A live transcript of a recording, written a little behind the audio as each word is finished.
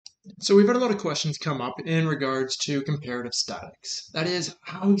So we've had a lot of questions come up in regards to comparative statics. That is,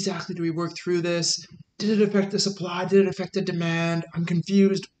 how exactly do we work through this? Did it affect the supply? Did it affect the demand? I'm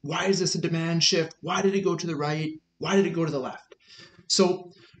confused. Why is this a demand shift? Why did it go to the right? Why did it go to the left?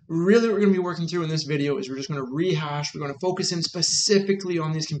 So really what we're going to be working through in this video is we're just going to rehash. We're going to focus in specifically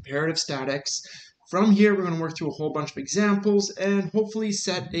on these comparative statics. From here, we're going to work through a whole bunch of examples and hopefully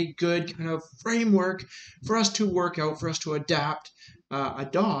set a good kind of framework for us to work out, for us to adopt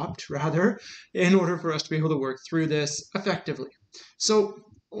rather, in order for us to be able to work through this effectively. So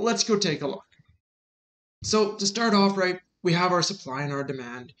let's go take a look. So to start off, right, we have our supply and our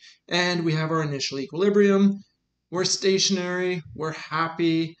demand, and we have our initial equilibrium. We're stationary, we're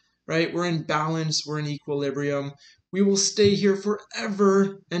happy, right? We're in balance, we're in equilibrium. We will stay here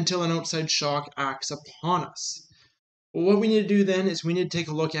forever until an outside shock acts upon us. Well, what we need to do then is we need to take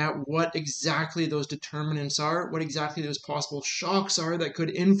a look at what exactly those determinants are, what exactly those possible shocks are that could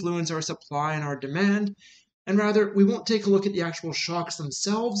influence our supply and our demand. And rather, we won't take a look at the actual shocks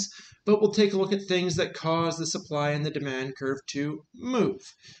themselves, but we'll take a look at things that cause the supply and the demand curve to move.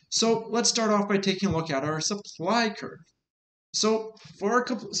 So let's start off by taking a look at our supply curve. So for our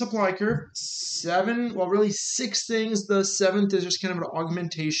supply curve, six things. The seventh is just kind of an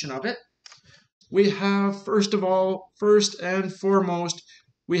augmentation of it. We have, first and foremost,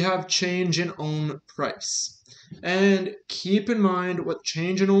 we have change in own price. And keep in mind what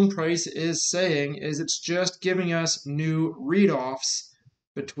change in own price is saying is it's just giving us new read-offs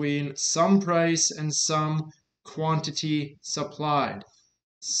between some price and some quantity supplied.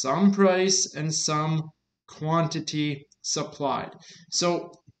 Some price and some quantity supplied.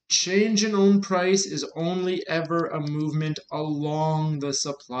 So change in own price is only ever a movement along the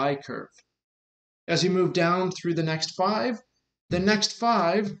supply curve. As we move down through the next five,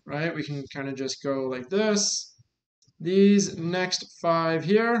 right, we can kind of just go like this. These next five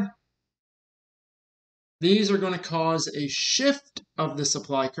here, these are going to cause a shift of the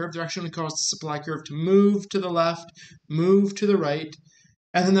supply curve. They're actually going to cause the supply curve to move to the left, move to the right.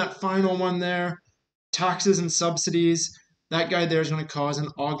 And then that final one there, taxes and subsidies, that guy there is going to cause an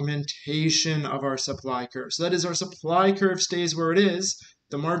augmentation of our supply curve. So that is, our supply curve stays where it is.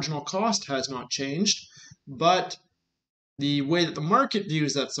 The marginal cost has not changed, but the way that the market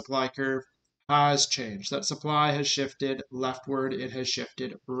views that supply curve has changed. That supply has shifted leftward, it has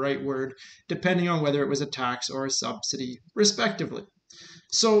shifted rightward, depending on whether it was a tax or a subsidy, respectively.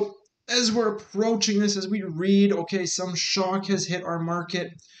 So as we're approaching this, as we read, okay, some shock has hit our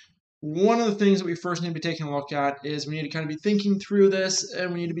market, one of the things that we first need to be taking a look at is we need to kind of be thinking through this,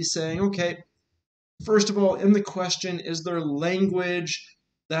 and we need to be saying, okay, first of all, in the question, is there language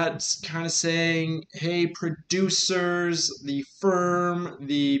that's kind of saying, hey, producers, the firm,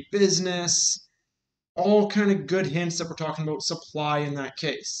 the business, all kind of good hints that we're talking about supply in that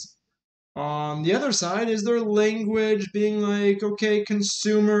case. On the other side, is there language being like, okay,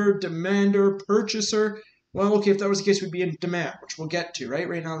 consumer, demander, purchaser? Well, okay, if that was the case, we'd be in demand, which we'll get to, right?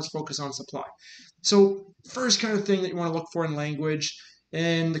 Right now, let's focus on supply. So first kind of thing that you want to look for in language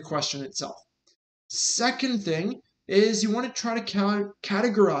in the question itself. Second thing is you want to try to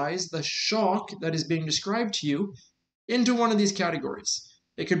categorize the shock that is being described to you into one of these categories.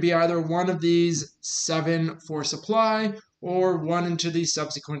 It could be either one of these 7 for supply or one into the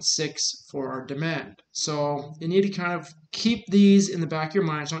subsequent 6 for our demand. So you need to kind of keep these in the back of your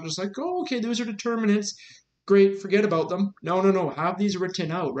mind. It's not just like, oh, okay, those are determinants. Great, forget about them. No. Have these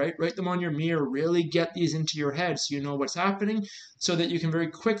written out, right? Write them on your mirror. Really get these into your head so you know what's happening so that you can very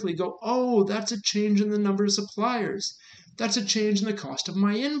quickly go, oh, that's a change in the number of suppliers. That's a change in the cost of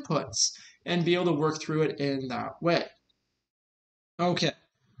my inputs, and be able to work through it in that way. Okay,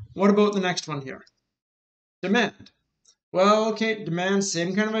 what about the next one here? Demand. Well, okay, demand,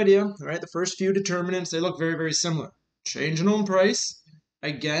 same kind of idea, right? The first few determinants, they look very, very similar. Change in own price.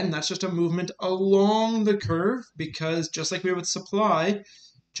 Again, that's just a movement along the curve because just like we would supply,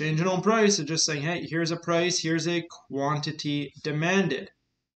 change in own price is just saying, hey, here's a price, here's a quantity demanded.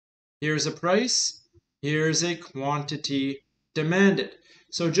 Here's a price, here's a quantity demanded.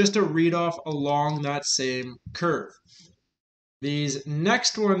 So just a read off along that same curve. These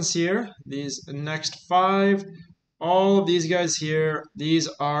next ones here, these next 5, all of these guys here, these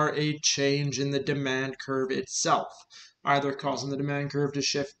are a change in the demand curve itself, either causing the demand curve to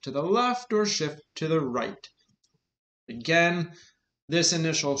shift to the left or shift to the right. Again, this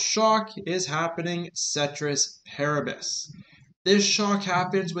initial shock is happening ceteris paribus. This shock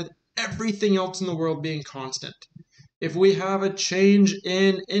happens with everything else in the world being constant. If we have a change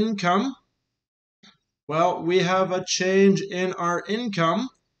in income, well, we have a change in our income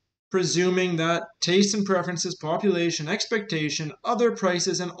presuming that tastes and preferences, population, expectation, other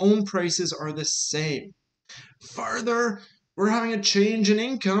prices, and own prices are the same. Further, we're having a change in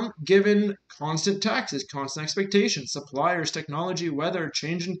income given constant taxes, constant expectations, suppliers, technology, weather,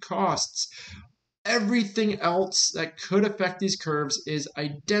 change in costs. Everything else that could affect these curves is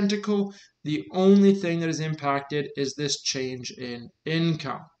identical. The only thing that is impacted is this change in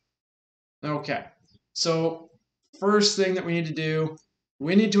income. Okay, so first thing that we need to do,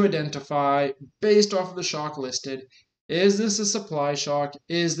 we need to identify, based off of the shock listed, is this a supply shock?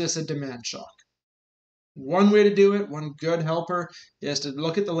 Is this a demand shock? One way to do it, one good helper, is to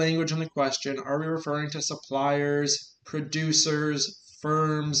look at the language on the question. Are we referring to suppliers, producers,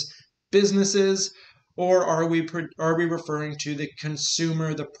 firms, businesses, or are we referring to the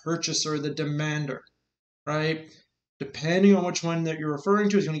consumer, the purchaser, the demander, right? Depending on which one that you're referring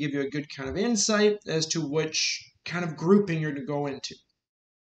to is going to give you a good kind of insight as to which kind of grouping you're to go into.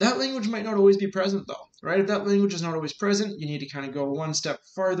 That language might not always be present though, right? If that language is not always present, you need to kind of go one step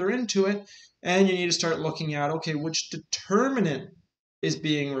farther into it and you need to start looking at, okay, which determinant is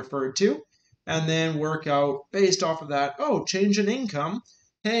being referred to, and then work out based off of that, oh, change in income.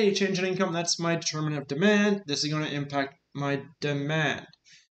 Hey, change in income, that's my determinant of demand. This is going to impact my demand,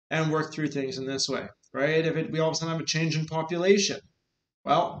 and work through things in this way, right? If we all of a sudden have a change in population,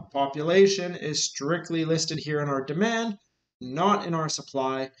 well, population is strictly listed here in our demand, not in our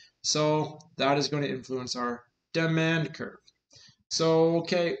supply, so that is going to influence our demand curve. So,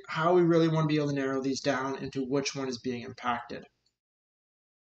 okay, how we really want to be able to narrow these down into which one is being impacted.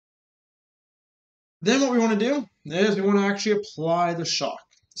 Then what we want to do is we want to actually apply the shock.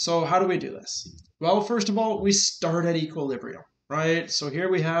 So how do we do this? Well, first of all, we start at equilibrium, right? So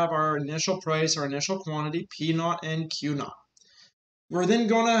here we have our initial price, our initial quantity, P naught and Q naught. We're then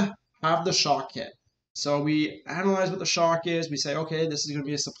going to have the shock hit. So we analyze what the shock is. We say, okay, this is going to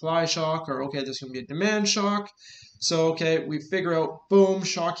be a supply shock, or okay, this is going to be a demand shock. So, okay, we figure out, boom,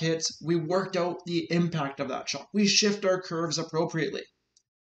 shock hits. We worked out the impact of that shock. We shift our curves appropriately.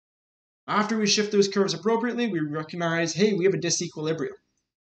 After we shift those curves appropriately, we recognize, hey, we have a disequilibrium.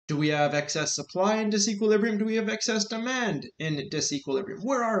 Do we have excess supply in disequilibrium? Do we have excess demand in disequilibrium?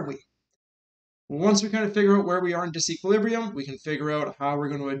 Where are we? Once we kind of figure out where we are in disequilibrium, we can figure out how we're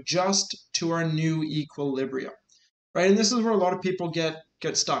going to adjust to our new equilibrium, right? And this is where a lot of people get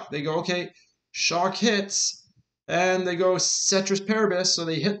stuck. They go, okay, shock hits, and they go ceteris paribus, so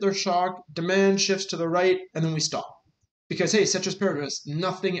they hit their shock, demand shifts to the right, and then we stop. Because, hey, ceteris paribus,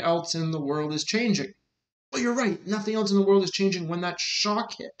 nothing else in the world is changing. Well, you're right, nothing else in the world is changing when that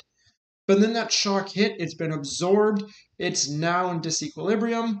shock hit. But then that shock hit, it's been absorbed, it's now in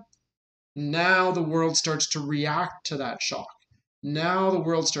disequilibrium. Now the world starts to react to that shock. Now the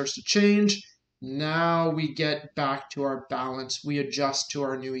world starts to change. Now we get back to our balance. We adjust to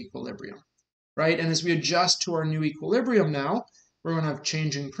our new equilibrium, right? And as we adjust to our new equilibrium now, we're going to have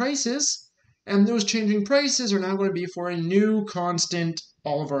changing prices. And those changing prices are now going to be for a new constant,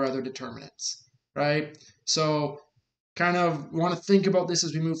 all of our other determinants, right? So kind of want to think about this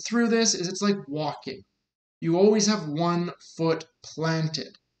as we move through this is it's like walking. You always have one foot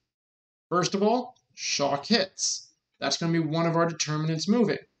planted. First of all, shock hits. That's going to be one of our determinants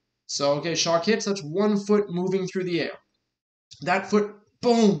moving. So, okay, shock hits, that's 1 foot moving through the air. That foot,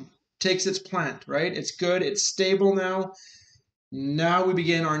 boom, takes its plant, right? It's good, it's stable now. Now we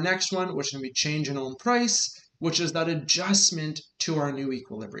begin our next one, which is going to be change in own price, which is that adjustment to our new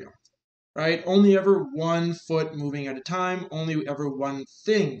equilibrium, right? Only ever 1 foot moving at a time, only ever one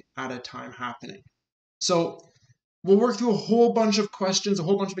thing at a time happening. So we'll work through a whole bunch of questions, a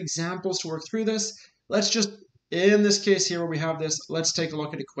whole bunch of examples to work through this. Let's just, in this case here where we have this, let's take a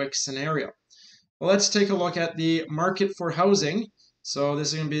look at a quick scenario. Let's take a look at the market for housing. So this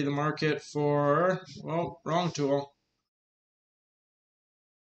is going to be the market for, well, wrong tool.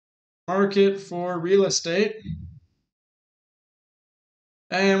 Market for real estate.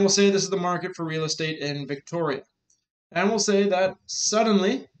 And we'll say this is the market for real estate in Victoria. And we'll say that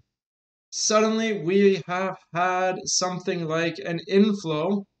suddenly we have had something like an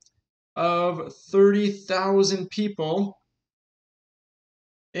inflow of 30,000 people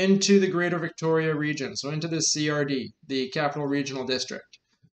into the Greater Victoria region, so into the CRD, the Capital Regional District.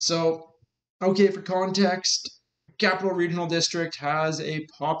 So, okay, for context, Capital Regional District has a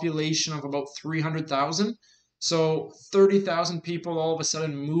population of about 300,000. So 30,000 people all of a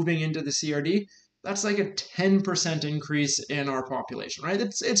sudden moving into the CRD, that's like a 10% increase in our population, right?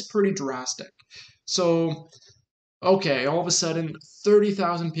 It's pretty drastic. So, okay, all of a sudden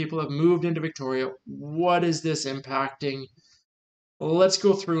 30,000 people have moved into Victoria. What is this impacting? Well, let's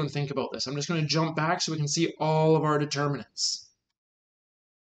go through and think about this. I'm just going to jump back so we can see all of our determinants.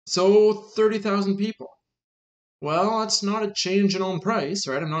 So 30,000 people. Well, that's not a change in own price,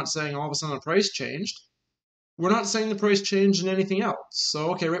 right? I'm not saying all of a sudden the price changed. We're not saying the price changed in anything else.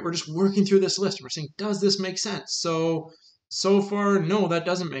 So, okay, right, we're just working through this list. We're saying, does this make sense? So far, no, that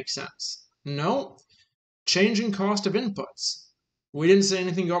doesn't make sense. No. Changing cost of inputs. We didn't say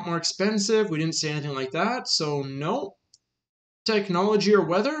anything got more expensive. We didn't say anything like that. So, no. Technology or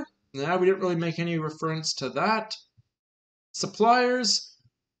weather? Nah, we didn't really make any reference to that. Suppliers?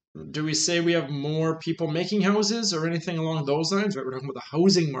 Do we say we have more people making houses or anything along those lines? Right, we're talking about the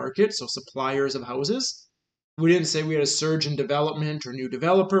housing market, so suppliers of houses. We didn't say we had a surge in development or new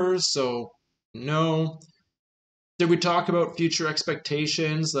developers, so no. Did we talk about future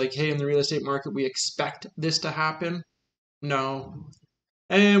expectations? Like, hey, in the real estate market, we expect this to happen? No.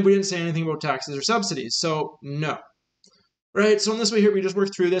 And we didn't say anything about taxes or subsidies, so no. Right, so in this way here, we just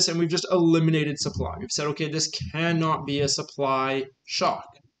worked through this and we've just eliminated supply. We've said, okay, this cannot be a supply shock.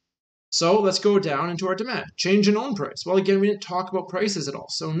 So let's go down into our demand. Change in own price. Well, again, we didn't talk about prices at all,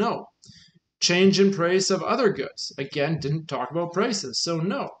 so no. Change in price of other goods. Again, didn't talk about prices, so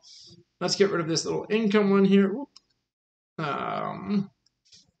no. Let's get rid of this little income one here. There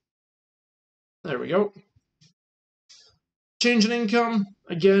we go. Change in income.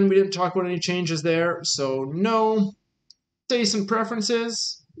 Again, we didn't talk about any changes there, so no. Tastes and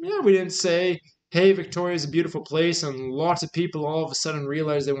preferences. Yeah, we didn't say, hey, Victoria is a beautiful place and lots of people all of a sudden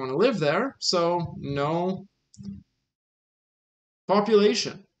realize they want to live there, so no.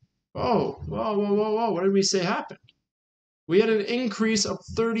 Population. Oh, whoa. What did we say happened? We had an increase of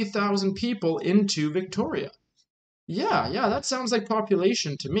 30,000 people into Victoria. Yeah, that sounds like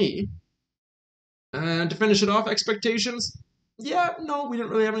population to me. And to finish it off, expectations. Yeah, no, we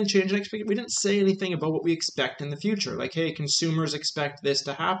didn't really have any change in expectations. We didn't say anything about what we expect in the future. Like, hey, consumers expect this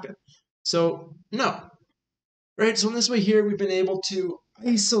to happen. So, no. Right, so in this way here, we've been able to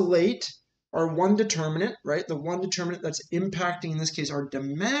isolate our one determinant, right? The one determinant that's impacting, in this case, our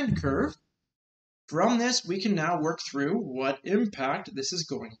demand curve. From this, we can now work through what impact this is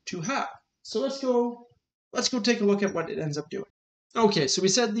going to have. So let's go take a look at what it ends up doing. Okay, so we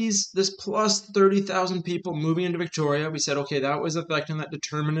said this plus 30,000 people moving into Victoria. We said, okay, that was affecting that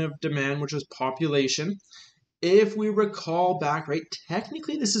determinant of demand, which was population. If we recall back, right,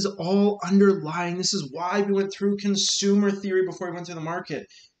 technically this is all underlying. This is why we went through consumer theory before we went through the market.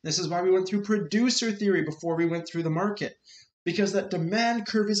 This is why we went through producer theory before we went through the market. Because that demand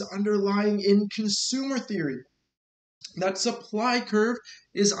curve is underlying in consumer theory. That supply curve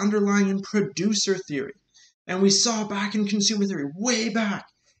is underlying in producer theory. And we saw back in consumer theory, way back,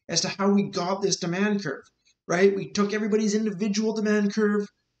 as to how we got this demand curve, right? We took everybody's individual demand curve,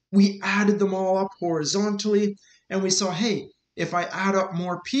 we added them all up horizontally, and we saw, hey, if I add up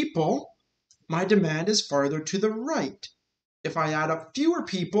more people, my demand is farther to the right. If I add up fewer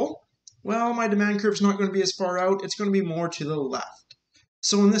people, well, my demand curve's not going to be as far out, it's going to be more to the left.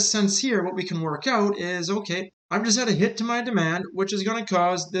 So in this sense here, what we can work out is, okay, I've just had a hit to my demand, which is going to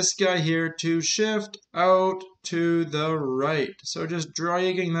cause this guy here to shift out to the right. So just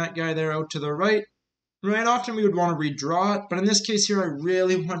dragging that guy there out to the right. Right, often we would want to redraw it, but in this case here, I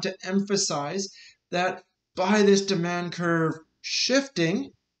really want to emphasize that by this demand curve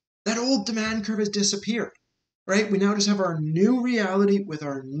shifting, that old demand curve has disappeared. Right? We now just have our new reality with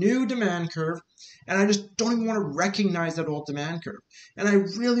our new demand curve, and I just don't even want to recognize that old demand curve. And I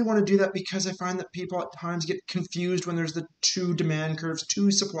really want to do that because I find that people at times get confused when there's the two demand curves,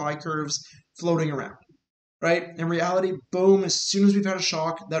 two supply curves floating around. Right? In reality, boom, as soon as we've had a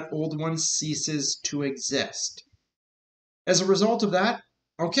shock, that old one ceases to exist. As a result of that,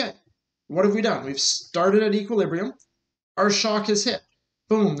 okay, what have we done? We've started at equilibrium. Our shock has hit.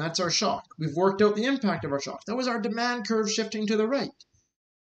 Boom, that's our shock. We've worked out the impact of our shock. That was our demand curve shifting to the right.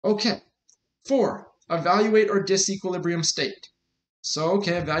 Okay. 4, evaluate our disequilibrium state. So,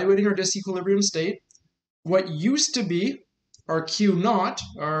 okay, evaluating our disequilibrium state. What used to be our Q naught,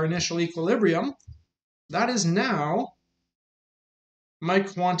 our initial equilibrium, that is now my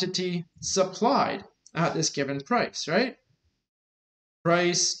quantity supplied at this given price, right?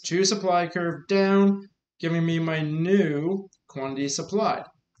 Price to supply curve down, giving me my new quantity supplied.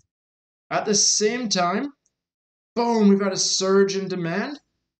 At the same time, boom, we've got a surge in demand,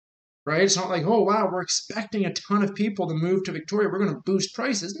 right? It's not like, oh, wow, we're expecting a ton of people to move to Victoria. We're going to boost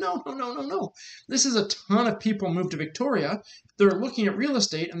prices. No. This is a ton of people move to Victoria. They're looking at real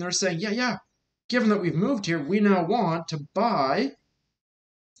estate and they're saying, yeah, given that we've moved here, we now want to buy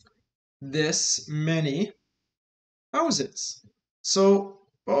this many houses. So,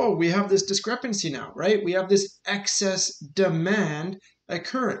 we have this discrepancy now, right? We have this excess demand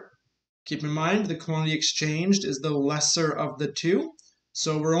occurring. Keep in mind, the quantity exchanged is the lesser of the two.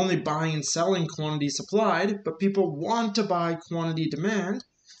 So we're only buying and selling quantity supplied, but people want to buy quantity demand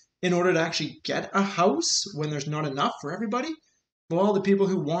in order to actually get a house when there's not enough for everybody. Well, the people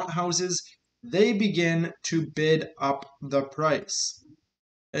who want houses, they begin to bid up the price.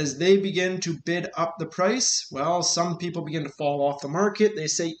 As they begin to bid up the price, well, some people begin to fall off the market. They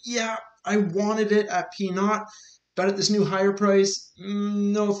say, yeah, I wanted it at P naught, but at this new higher price,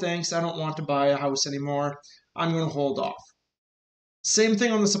 no thanks, I don't want to buy a house anymore. I'm going to hold off. Same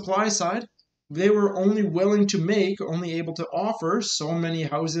thing on the supply side. They were only willing to make, only able to offer so many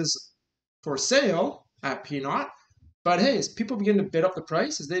houses for sale at P naught. But hey, as people begin to bid up the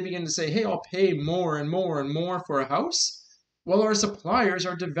price, as they begin to say, hey, I'll pay more and more and more for a house, well, our suppliers,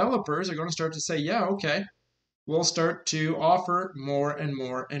 our developers are going to start to say, yeah, okay, we'll start to offer more and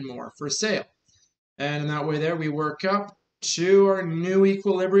more and more for sale. And in that way there, we work up to our new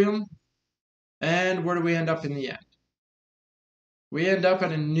equilibrium. And where do we end up in the end? We end up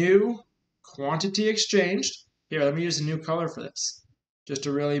at a new quantity exchanged. Here, let me use a new color for this, just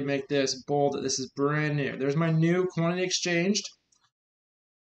to really make this bold that this is brand new. There's my new quantity exchanged.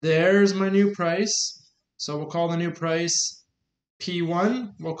 There's my new price. So we'll call the new price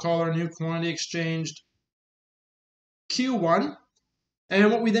P1. We'll call our new quantity exchanged Q1.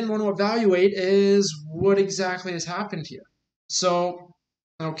 And what we then want to evaluate is what exactly has happened here. So,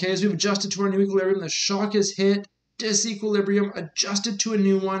 okay, as we've adjusted to our new equilibrium, the shock has hit, disequilibrium, adjusted to a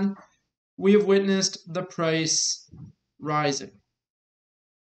new one, we have witnessed the price rising.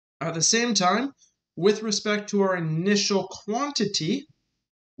 At the same time, with respect to our initial quantity,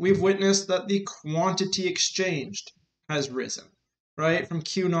 we've witnessed that the quantity exchanged has risen, right, from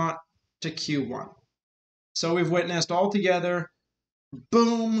Q0 to Q1. So we've witnessed altogether,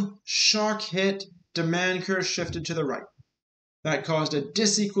 boom, shock hit, demand curve shifted to the right. That caused a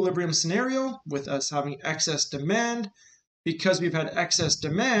disequilibrium scenario with us having excess demand. Because we've had excess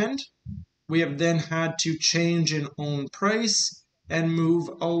demand, we have then had to change in own price and move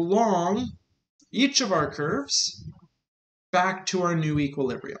along each of our curves back to our new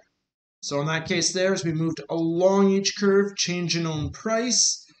equilibrium. So in that case there, as we moved along each curve, change in own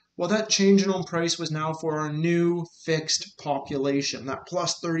price, well, that change in own price was now for our new fixed population, that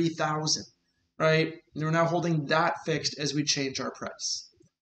plus 30,000, right? And we're now holding that fixed as we change our price.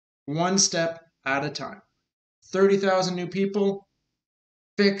 One step at a time. 30,000 new people,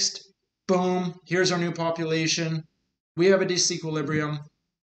 fixed, boom, here's our new population. We have a disequilibrium.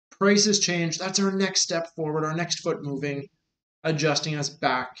 Prices change. That's our next step forward, our next foot moving, adjusting us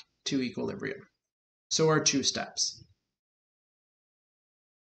back to equilibrium. So our 2 steps.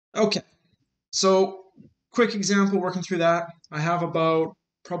 Okay, so quick example working through that. I have about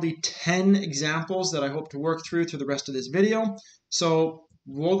probably 10 examples that I hope to work through the rest of this video. So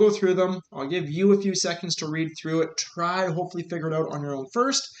we'll go through them. I'll give you a few seconds to read through it. Try to hopefully figure it out on your own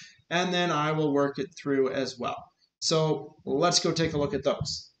first, and then I will work it through as well. So let's go take a look at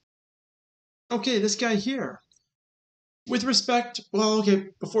those. Okay, this guy here. With respect, well, okay,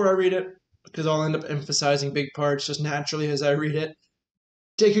 before I read it, because I'll end up emphasizing big parts just naturally as I read it,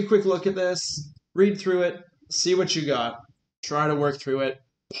 take a quick look at this, read through it, see what you got, try to work through it,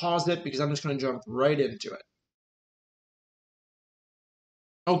 pause it because I'm just going to jump right into it.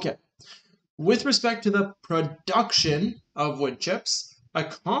 Okay, with respect to the production of wood chips, a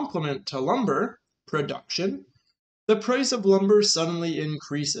complement to lumber production, the price of lumber suddenly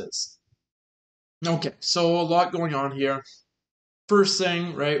increases. Okay, so a lot going on here. First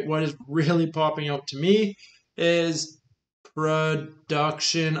thing, right, what is really popping out to me is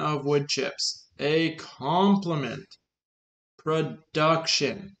production of wood chips. A complement.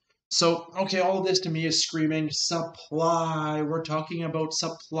 Production. So, okay, all of this to me is screaming supply. We're talking about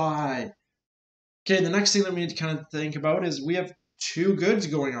supply. Okay, the next thing that we need to kind of think about is we have 2 goods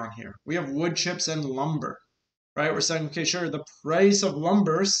going on here. We have wood chips and lumber, right? We're saying, okay, sure, the price of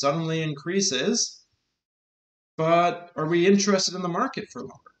lumber suddenly increases, but are we interested in the market for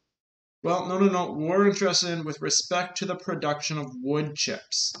lumber? Well, no. We're interested in with respect to the production of wood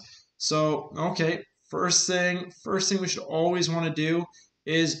chips. So, okay, first thing we should always want to do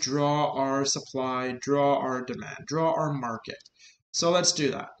is draw our supply, draw our demand, draw our market. So let's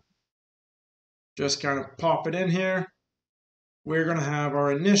do that. Just kind of pop it in here. We're going to have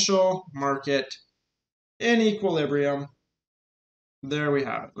our initial market in equilibrium. There we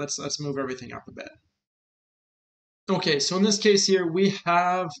have it. Let's move everything up a bit. Okay, so in this case here, we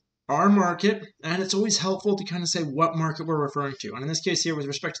have our market, and it's always helpful to kind of say what market we're referring to. And in this case here, with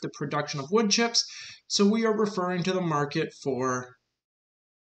respect to the production of wood chips, so we are referring to the market for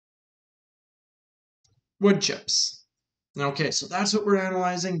wood chips. Okay, so that's what we're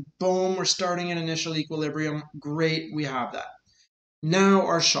analyzing. Boom, we're starting at initial equilibrium. Great, we have that. Now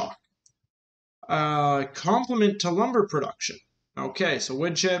our shock. Complement to lumber production. Okay, so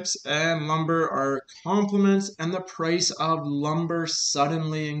wood chips and lumber are complements, and the price of lumber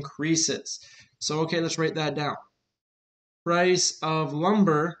suddenly increases. So, okay, let's write that down. Price of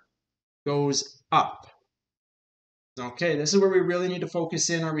lumber goes up. Okay, this is where we really need to focus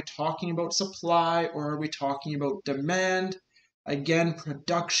in. Are we talking about supply or are we talking about demand? Again,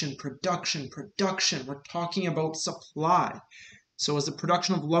 production. We're talking about supply. So as the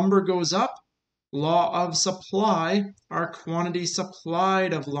production of lumber goes up, law of supply, our quantity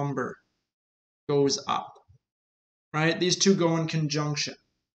supplied of lumber goes up, right? These two go in conjunction.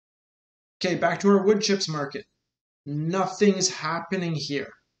 Okay, back to our wood chips market. Nothing's happening here.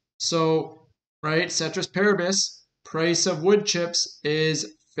 So, right, ceteris paribus, price of wood chips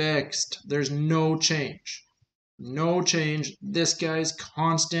is fixed. There's no change. No change. This guy's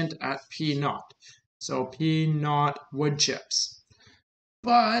constant at P naught. So P naught wood chips.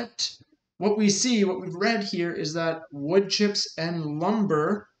 But what we see, what we've read here is that wood chips and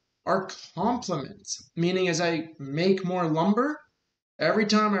lumber are complements, meaning as I make more lumber, every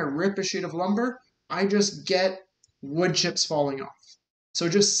time I rip a sheet of lumber, I just get wood chips falling off. So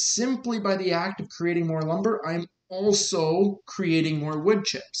just simply by the act of creating more lumber, I'm also creating more wood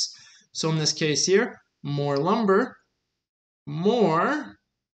chips. So in this case here, more lumber, more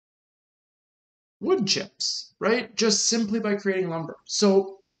wood chips, right? Just simply by creating lumber.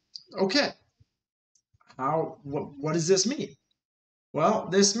 So, okay, what does this mean? Well,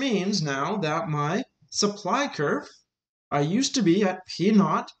 this means now that my supply curve, I used to be at P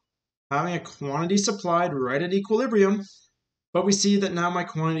naught, having a quantity supplied right at equilibrium, but we see that now my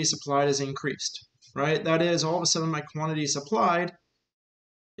quantity supplied is increased, right? That is, all of a sudden my quantity supplied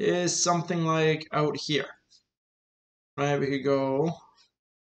is something like out here, right? We could go,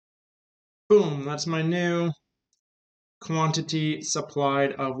 boom, that's my new quantity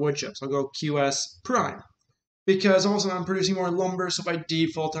supplied of wood chips. I'll go QS prime, because also I'm producing more lumber, so by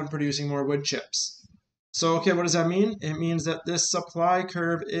default I'm producing more wood chips. So, okay, what does that mean? It means that this supply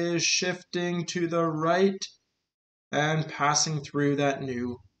curve is shifting to the right and passing through that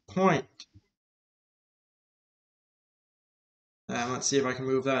new point. And let's see if I can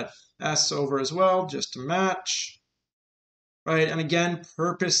move that S over as well, just to match. Right, and again,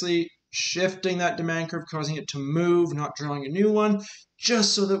 purposely shifting that demand curve, causing it to move, not drawing a new one,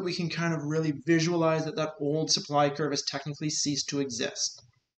 just so that we can kind of really visualize that that old supply curve has technically ceased to exist.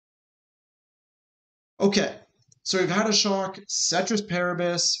 Okay, so we've had a shock, ceteris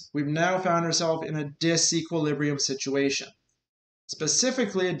paribus. We've now found ourselves in a disequilibrium situation.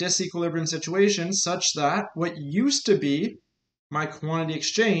 Specifically, a disequilibrium situation such that what used to be my quantity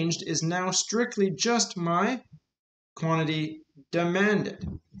exchanged is now strictly just my quantity demanded,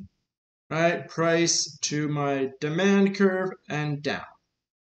 right? Price to my demand curve and down.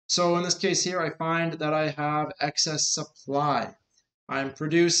 So in this case here, I find that I have excess supply. I'm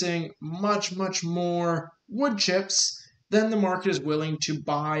producing much more wood chips than the market is willing to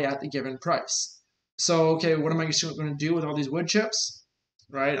buy at the given price. So, okay, what am I going to do with all these wood chips?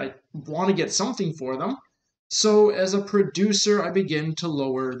 Right? I want to get something for them. So as a producer, I begin to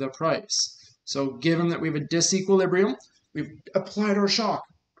lower the price. So given that we have a disequilibrium, we've applied our shock.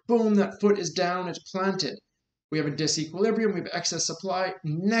 Boom, that foot is down, it's planted. We have a disequilibrium, we have excess supply.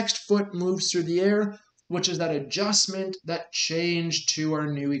 Next foot moves through the air, which is that adjustment, that change to our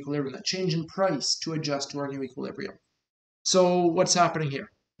new equilibrium, that change in price to adjust to our new equilibrium. So what's happening here?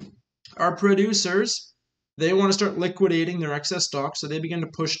 Our producers, they want to start liquidating their excess stock, so they begin to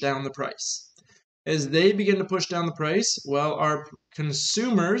push down the price. As they begin to push down the price, well, our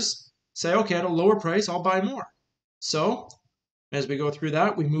consumers say, okay, at a lower price, I'll buy more. So as we go through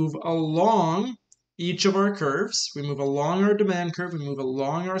that, we move along each of our curves. We move along our demand curve, we move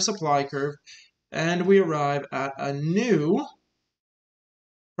along our supply curve, and we arrive at a new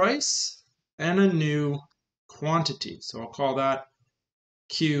price and a new quantity. So I'll call that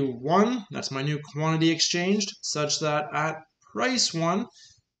Q1. That's my new quantity exchanged, such that at price 1,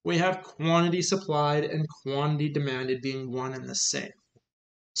 we have quantity supplied and quantity demanded being one and the same.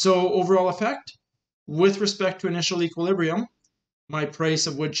 So overall effect, with respect to initial equilibrium, my price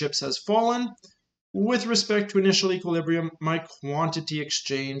of wood chips has fallen. With respect to initial equilibrium, my quantity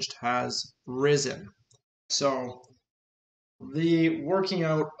exchanged has risen. So the working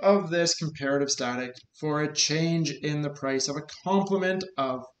out of this comparative static for a change in the price of a complement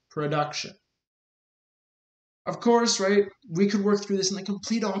of production. Of course, right, we could work through this in the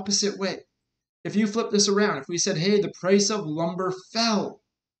complete opposite way. If you flip this around, if we said, hey, the price of lumber fell,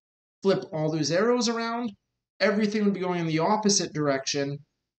 flip all those arrows around, everything would be going in the opposite direction,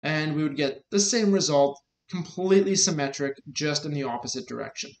 and we would get the same result completely symmetric, just in the opposite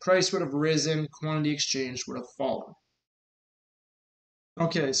direction. Price would have risen, quantity exchanged would have fallen.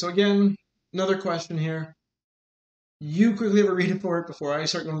 Okay, so again, another question here. You quickly have a read it for it before I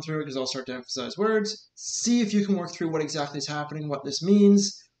start going through it, because I'll start to emphasize words. See if you can work through what exactly is happening, what this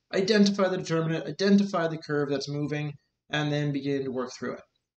means. Identify the determinant, identify the curve that's moving, and then begin to work through it.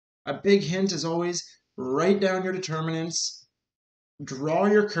 A big hint is always write down your determinants, draw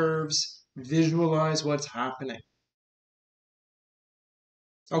your curves, visualize what's happening.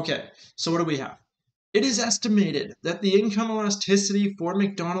 Okay, so what do we have? It is estimated that the income elasticity for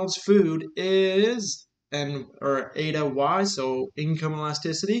McDonald's food is, or eta y, so income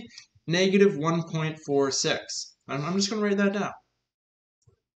elasticity, negative 1.46. I'm just going to write that down.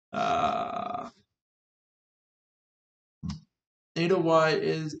 Eta y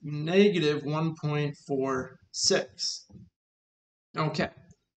is negative 1.46. Okay.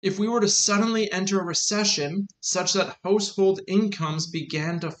 If we were to suddenly enter a recession such that household incomes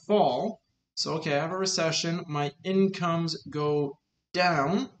began to fall, so okay, I have a recession, my incomes go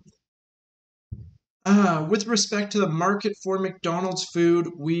down. With respect to the market for McDonald's food,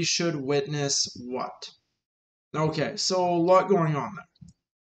 we should witness what? Okay, so a lot going on there.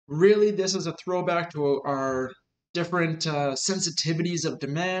 Really, this is a throwback to our different sensitivities of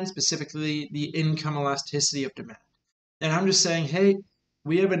demand, specifically the income elasticity of demand. And I'm just saying, hey,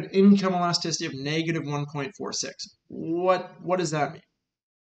 we have an income elasticity of negative 1.46. What does that mean?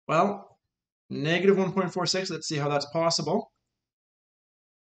 Well, negative 1.46, let's see how that's possible.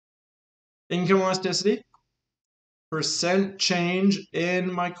 Income elasticity, percent change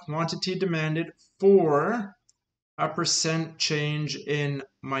in my quantity demanded for a percent change in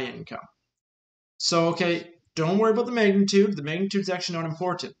my income. So, okay, don't worry about the magnitude. The magnitude is actually not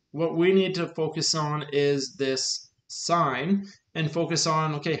important. What we need to focus on is this sign and focus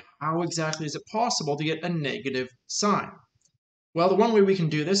on, okay, how exactly is it possible to get a negative sign? Well, the one way we can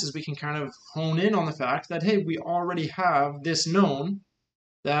do this is we can kind of hone in on the fact that, hey, we already have this known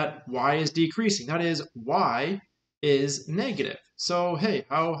that y is decreasing. That is, y is negative. So, hey,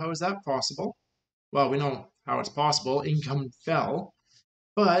 how is that possible? Well, we know how it's possible. Income fell.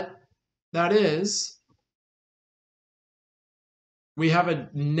 But that is, we have a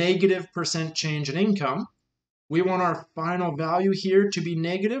negative percent change in income. We want our final value here to be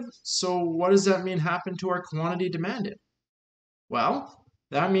negative. So what does that mean happened to our quantity demanded? Well,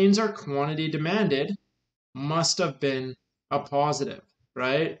 that means our quantity demanded must have been a positive,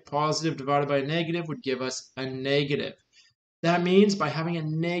 right? Positive divided by a negative would give us a negative. That means by having a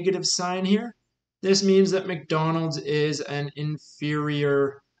negative sign here, this means that McDonald's is an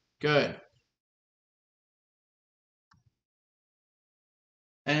inferior good.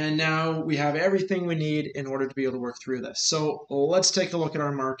 And now we have everything we need in order to be able to work through this. So let's take a look at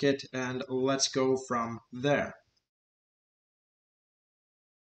our market and let's go from there.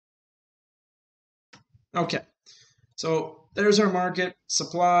 Okay, so there's our market,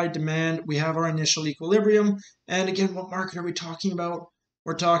 supply, demand. We have our initial equilibrium. And again, what market are we talking about?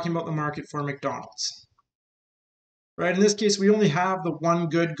 We're talking about the market for McDonald's. Right, in this case, we only have the one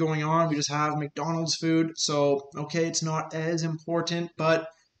good going on. We just have McDonald's food. So, okay, it's not as important, but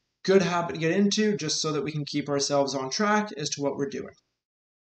good habit to get into just so that we can keep ourselves on track as to what we're doing.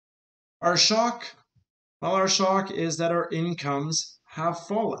 Our shock, well, our shock is that our incomes have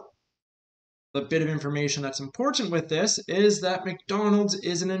fallen. The bit of information that's important with this is that McDonald's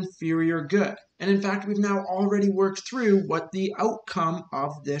is an inferior good. And in fact, we've now already worked through what the outcome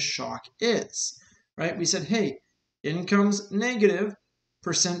of this shock is, right? We said, hey, income's negative,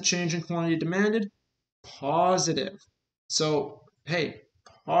 percent change in quantity demanded, positive. So, hey,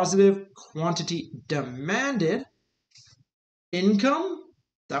 positive quantity demanded, income,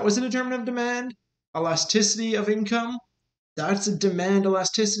 that was a determinant of demand, elasticity of income, that's a demand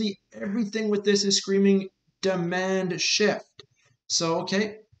elasticity. Everything with this is screaming demand shift. So,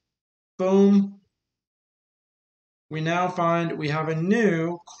 okay, boom. We now find we have a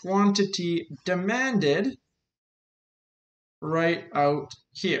new quantity demanded right out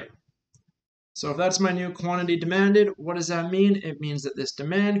here. So if that's my new quantity demanded, what does that mean? It means that this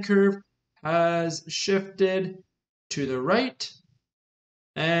demand curve has shifted to the right.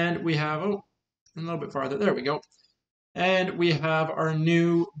 And we have, oh, a little bit farther, there we go. And we have our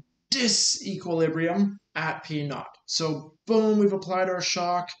new disequilibrium at P naught. So boom, we've applied our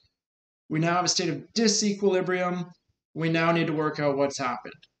shock. We now have a state of disequilibrium. We now need to work out what's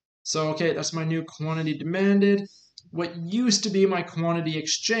happened. So, okay, that's my new quantity demanded. What used to be my quantity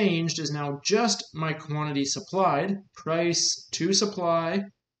exchanged is now just my quantity supplied. Price to supply,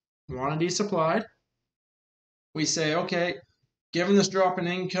 quantity supplied. We say, okay, given this drop in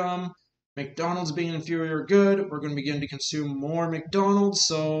income, McDonald's being an inferior good, we're going to begin to consume more McDonald's.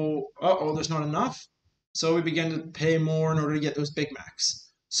 So, there's not enough. So we begin to pay more in order to get those Big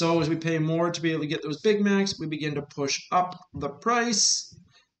Macs. So as we pay more to be able to get those Big Macs, we begin to push up the price.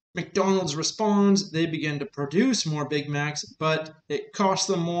 McDonald's responds, they begin to produce more Big Macs, but it costs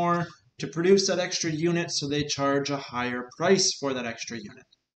them more to produce that extra unit, so they charge a higher price for that extra unit.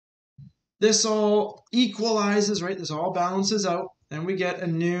 This all equalizes, right? This all balances out, and we get a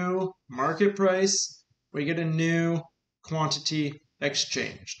new market price. We get a new quantity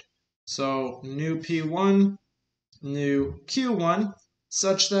exchanged. So new P1, new Q1,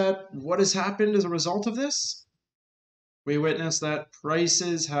 such that what has happened as a result of this? We witness that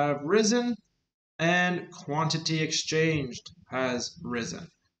prices have risen and quantity exchanged has risen.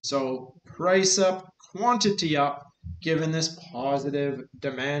 So price up, quantity up, given this positive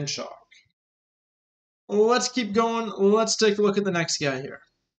demand shock. Let's keep going. Let's take a look at the next guy here.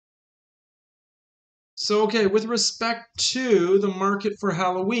 So, okay, with respect to the market for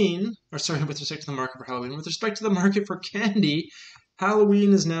Halloween, with respect to the market for Halloween, with respect to the market for candy,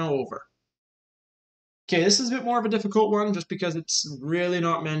 Halloween is now over. Okay, this is a bit more of a difficult one just because it's really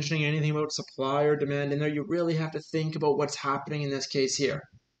not mentioning anything about supply or demand in there. You really have to think about what's happening in this case here.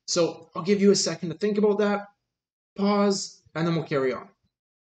 So I'll give you a second to think about that, pause, and then we'll carry on.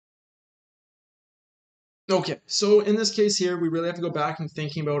 Okay, so in this case here, we really have to go back and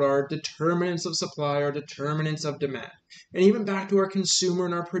thinking about our determinants of supply, our determinants of demand, and even back to our consumer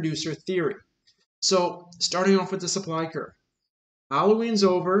and our producer theory. So starting off with the supply curve. Halloween's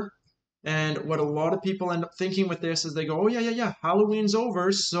over, and what a lot of people end up thinking with this is they go, oh yeah, Halloween's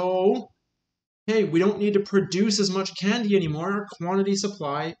over, so hey, we don't need to produce as much candy anymore, our quantity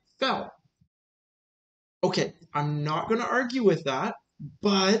supply fell. Okay, I'm not going to argue with that,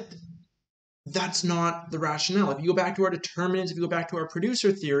 but that's not the rationale. If you go back to our determinants, if you go back to our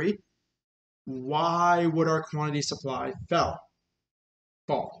producer theory, why would our quantity supply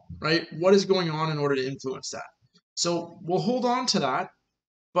fall, right? What is going on in order to influence that? So we'll hold on to that,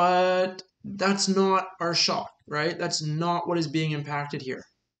 but that's not our shock, right? That's not what is being impacted here.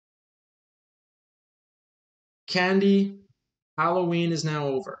 Candy, Halloween is now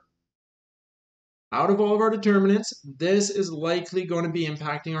over. Out of all of our determinants, this is likely going to be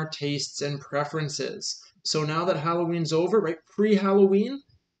impacting our tastes and preferences. So now that Halloween's over, right, pre-Halloween,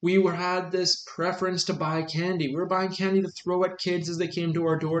 we had this preference to buy candy. We were buying candy to throw at kids as they came to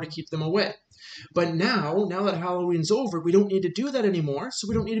our door to keep them away. But now that Halloween's over, we don't need to do that anymore, so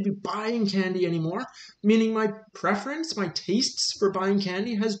we don't need to be buying candy anymore, meaning my preference, my tastes for buying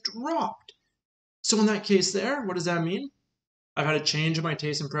candy has dropped. So in that case there, what does that mean? I've had a change in my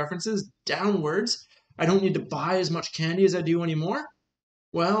tastes and preferences downwards. I don't need to buy as much candy as I do anymore.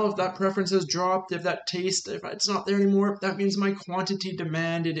 Well, if that preference has dropped, if that taste, if it's not there anymore, that means my quantity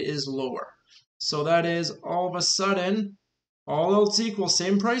demanded is lower. So that is all of a sudden, all else equal,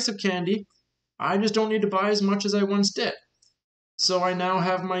 same price of candy. I just don't need to buy as much as I once did. So I now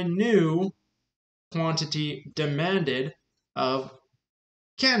have my new quantity demanded of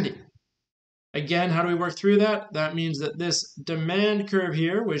candy. Again, how do we work through that? That means that this demand curve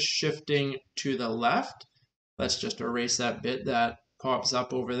here was shifting to the left. Let's just erase that bit that pops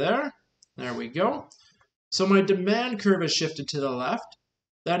up over there. There we go. So my demand curve has shifted to the left.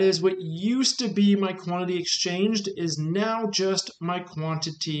 That is, what used to be my quantity exchanged is now just my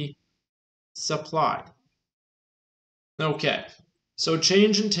quantity supplied. Okay, so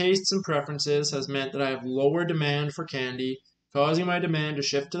change in tastes and preferences has meant that I have lower demand for candy, causing my demand to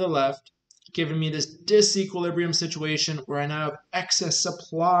shift to the left, giving me this disequilibrium situation where I now have excess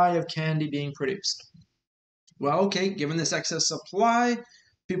supply of candy being produced. Well, okay, given this excess supply,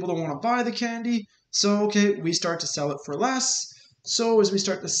 people don't want to buy the candy, so okay, we start to sell it for less. So as we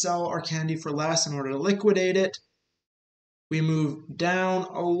start to sell our candy for less in order to liquidate it, we move down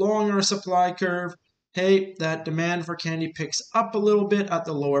along our supply curve. Hey, that demand for candy picks up a little bit at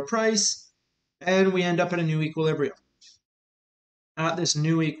the lower price, and we end up at a new equilibrium. At this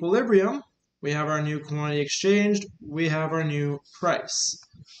new equilibrium, we have our new quantity exchanged, we have our new price.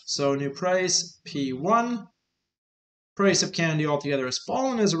 So new price, P1, price of candy altogether has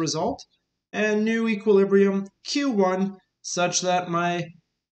fallen as a result, and new equilibrium, Q1, such that my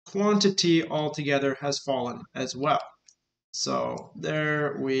quantity altogether has fallen as well. So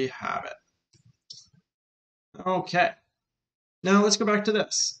there we have it. Okay, now let's go back to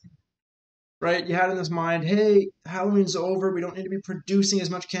this. Right, you had in this mind, hey, Halloween's over, we don't need to be producing as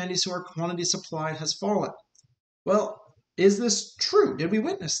much candy, so our quantity supply has fallen. Well, is this true? Did we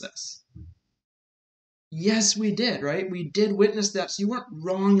witness this? Yes, we did, right? We did witness that, so you weren't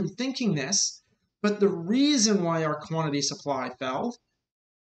wrong in thinking this, but the reason why our quantity supply fell,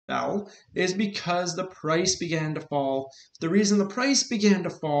 fell is because the price began to fall. The reason the price began to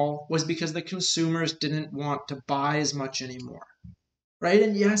fall was because the consumers didn't want to buy as much anymore. Right?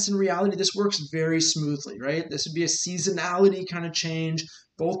 And yes, in reality, this works very smoothly, right? This would be a seasonality kind of change.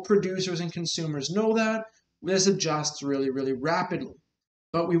 Both producers and consumers know that. This adjusts really, really rapidly.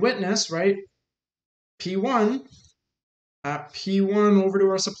 But we witness, right, P1, at P1 over to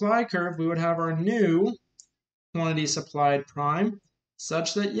our supply curve, we would have our new quantity supplied prime,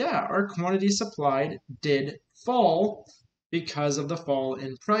 such that, yeah, our quantity supplied did fall because of the fall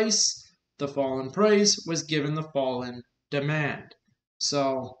in price. The fall in price was given the fall in demand.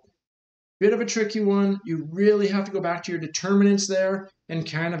 So, bit of a tricky one. You really have to go back to your determinants there and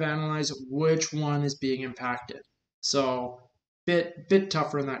kind of analyze which one is being impacted. So, bit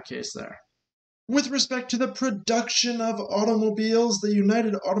tougher in that case there. With respect to the production of automobiles, the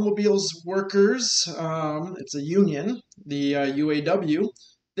United Automobiles Workers, it's a union, the UAW,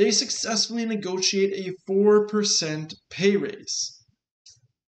 they successfully negotiate a 4% pay raise.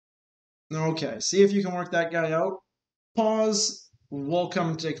 Okay, see if you can work that guy out. Pause. We'll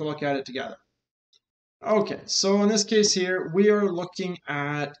come take a look at it together. Okay, so in this case here, we are looking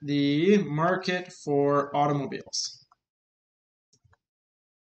at the market for automobiles.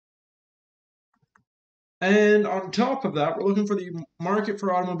 And on top of that, we're looking for the market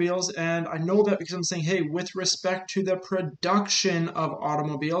for automobiles. And I know that because I'm saying, hey, with respect to the production of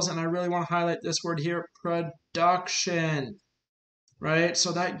automobiles, and I really want to highlight this word here, production, right?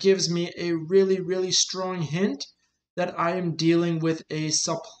 So that gives me a really, really strong hint that I am dealing with a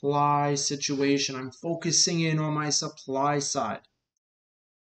supply situation. I'm focusing in on my supply side.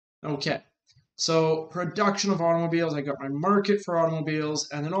 Okay. So production of automobiles, I got my market for automobiles,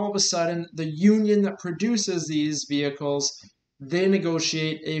 and then all of a sudden, the union that produces these vehicles, they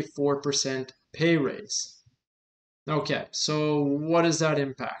negotiate a 4% pay raise. Okay, so what does that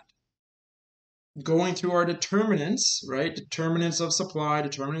impact? Going through our determinants, right? Determinants of supply,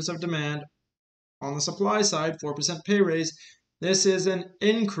 determinants of demand. On the supply side, 4% pay raise. This is an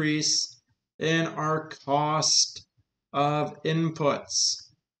increase in our cost of inputs.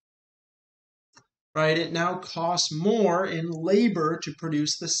 Right? It now costs more in labor to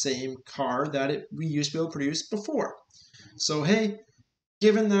produce the same car that we used to be able to produce before. So, hey,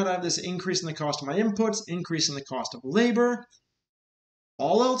 given that I have this increase in the cost of my inputs, increase in the cost of labor,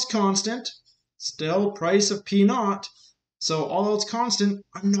 all else constant, still price of P naught, so all else constant,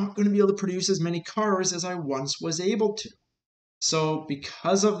 I'm not going to be able to produce as many cars as I once was able to. So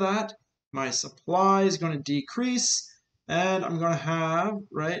because of that, my supply is going to decrease, and I'm going to have,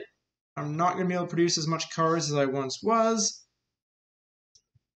 right, I'm not going to be able to produce as much cars as I once was.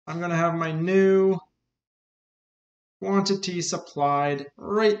 I'm going to have my new quantity supplied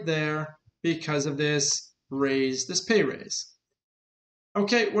right there because of this raise, this pay raise.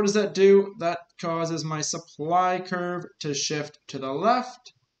 Okay, what does that do? That causes my supply curve to shift to the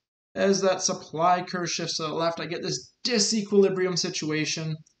left. As that supply curve shifts to the left, I get this disequilibrium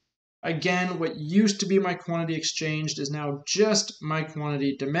situation. Again, what used to be my quantity exchanged is now just my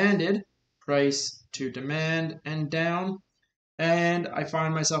quantity demanded, price to demand and down, and I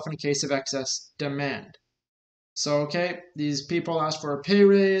find myself in a case of excess demand. So, okay, these people ask for a pay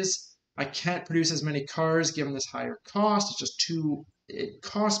raise. I can't produce as many cars given this higher cost. It's just it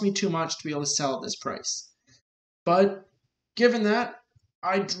costs me too much to be able to sell at this price. But given that,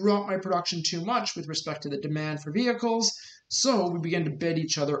 I drop my production too much with respect to the demand for vehicles, so we begin to bid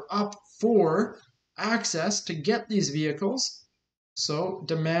each other up for access to get these vehicles. So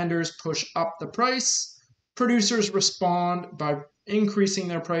demanders push up the price, producers respond by increasing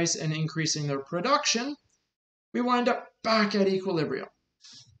their price and increasing their production. We wind up back at equilibrium.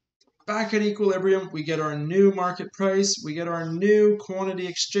 Back at equilibrium, we get our new market price, we get our new quantity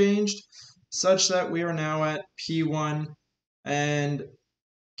exchanged, such that we are now at P1 and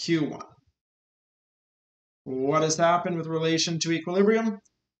Q1. What has happened with relation to equilibrium?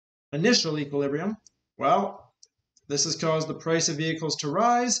 Initial equilibrium. Well, this has caused the price of vehicles to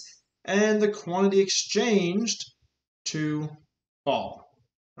rise and the quantity exchanged to fall,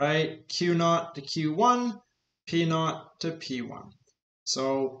 right? Q naught to Q1, P naught to P1.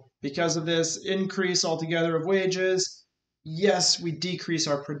 So because of this increase altogether of wages, yes, we decrease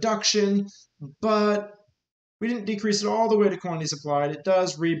our production, but we didn't decrease it all the way to quantity supplied. It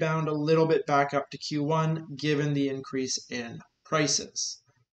does rebound a little bit back up to Q1 given the increase in prices.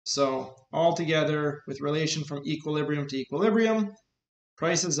 So altogether, with relation from equilibrium to equilibrium,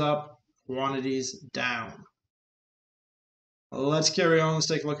 prices up, quantities down. Let's carry on. Let's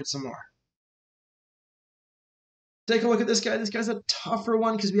take a look at some more. Take a look at this guy. This guy's a tougher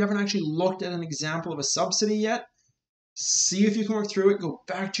one because we haven't actually looked at an example of a subsidy yet. See if you can work through it. Go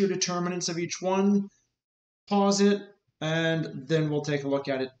back to your determinants of each one, pause it, and then we'll take a look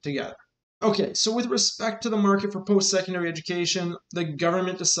at it together. Okay, so with respect to the market for post-secondary education, the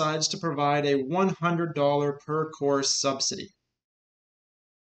government decides to provide a $100 per course subsidy.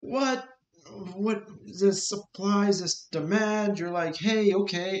 What this supplies this demand? You're like, hey,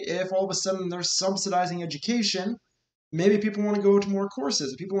 okay, if all of a sudden they're subsidizing education, maybe people want to go to more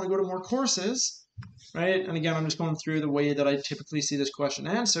courses. If people want to go to more courses, right? And again, I'm just going through the way that I typically see this question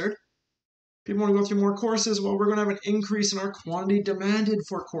answered. People want to go through more courses. Well, we're going to have an increase in our quantity demanded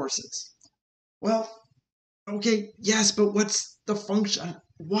for courses. Well, okay, yes, but what's the function?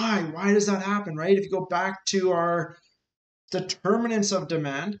 Why? Why does that happen, right? If you go back to our determinants of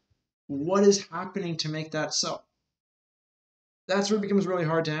demand, what is happening to make that so? That's where it becomes really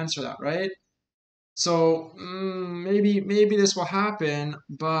hard to answer that, right? So maybe this will happen,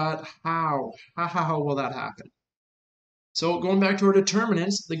 but how? How will that happen? So going back to our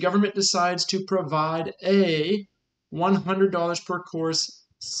determinants, the government decides to provide a $100 per course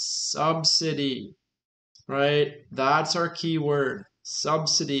subsidy, right? That's our key word,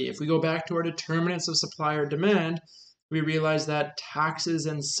 subsidy. If we go back to our determinants of supply or demand, we realize that taxes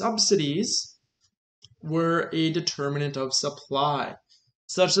and subsidies were a determinant of supply,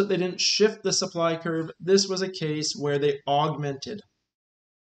 such that they didn't shift the supply curve. This was a case where they augmented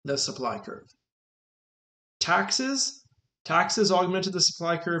the supply curve. Taxes augmented the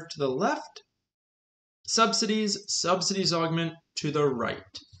supply curve to the left. Subsidies augment to the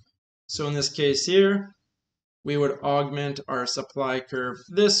right. So in this case here, we would augment our supply curve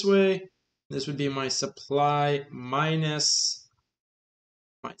this way. This would be my supply minus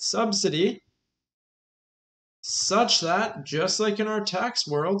my subsidy, such that, just like in our tax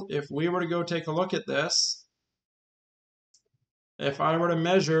world, if we were to go take a look at this, if I were to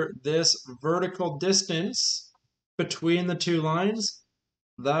measure this vertical distance between the two lines,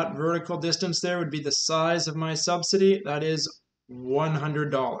 that vertical distance there would be the size of my subsidy. That is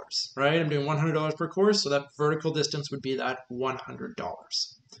 $100, right? I'm doing $100 per course, so that vertical distance would be that $100.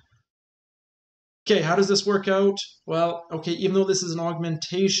 Okay, how does this work out? Well, okay, even though this is an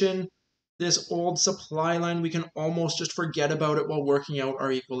augmentation, this old supply line, we can almost just forget about it while working out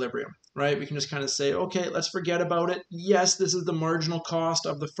our equilibrium, right? We can just kind of say, okay, let's forget about it. Yes, this is the marginal cost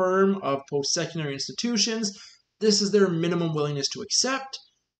of the firm, of post-secondary institutions. This is their minimum willingness to accept,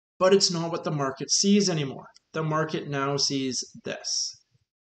 but it's not what the market sees anymore. The market now sees this.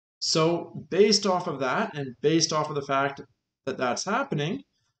 So based off of that, and based off of the fact that that's happening,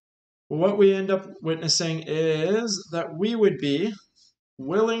 what we end up witnessing is that we would be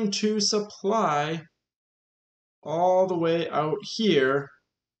willing to supply all the way out here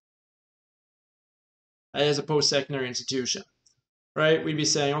as a post-secondary institution, right? We'd be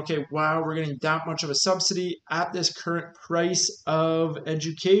saying, okay, wow, we're getting that much of a subsidy at this current price of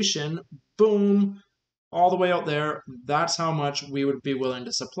education. Boom, all the way out there. That's how much we would be willing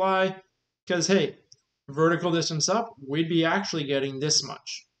to supply. Because, hey, vertical distance up, we'd be actually getting this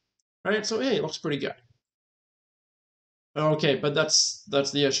much, right? So, hey, it looks pretty good. Okay, but that's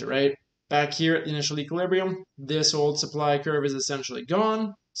the issue, right? Back here at the initial equilibrium, this old supply curve is essentially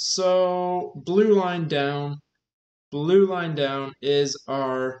gone. So blue line down is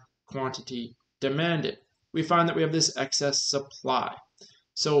our quantity demanded. We find that we have this excess supply.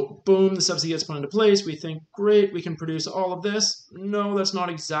 So boom, the subsidy gets put into place. We think, great, we can produce all of this. No, that's not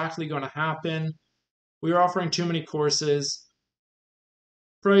exactly going to happen. We are offering too many courses.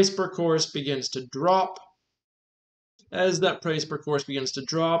 Price per course begins to drop. As that price per course begins to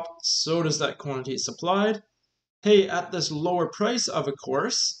drop, so does that quantity supplied. Hey, at this lower price of a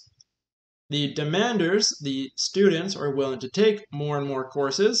course, the demanders, the students, are willing to take more and more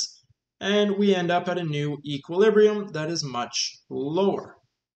courses, and we end up at a new equilibrium that is much lower.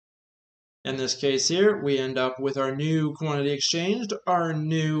 In this case here, we end up with our new quantity exchanged, our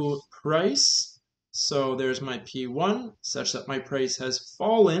new price. So there's my P1, such that my price has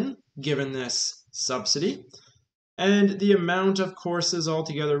fallen given this subsidy. And the amount of courses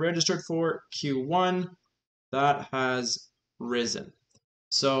altogether registered for Q1, that has risen.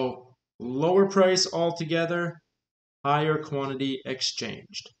 So lower price altogether, higher quantity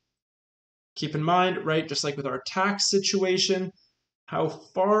exchanged. Keep in mind, right, just like with our tax situation, how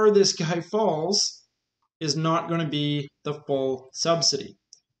far this guy falls is not going to be the full subsidy.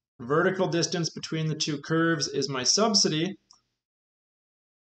 Vertical distance between the two curves is my subsidy.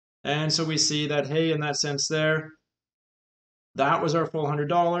 And so we see that, hey, in that sense there, that was our full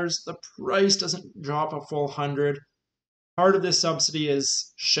 $100. The price doesn't drop a full 100. Part of this subsidy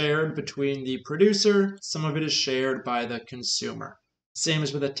is shared between the producer. Some of it is shared by the consumer. Same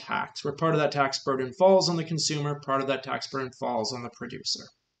as with a tax, where part of that tax burden falls on the consumer, part of that tax burden falls on the producer.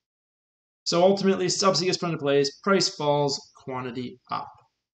 So ultimately, subsidy is put into place, price falls, quantity up.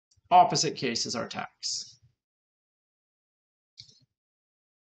 Opposite case is our tax.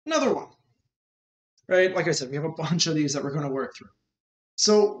 Another one, right? Like I said, we have a bunch of these that we're going to work through.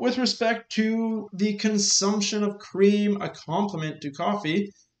 So with respect to the consumption of cream, a complement to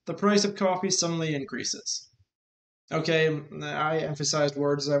coffee, the price of coffee suddenly increases. Okay, I emphasized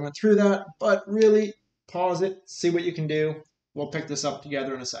words as I went through that, but really pause it, see what you can do. We'll pick this up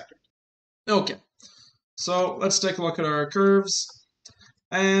together in a second. Okay, so let's take a look at our curves.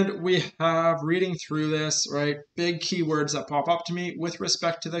 And we have, reading through this, right, big keywords that pop up to me with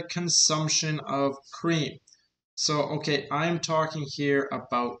respect to the consumption of cream. So, okay, I'm talking here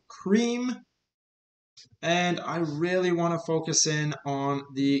about cream, and I really want to focus in on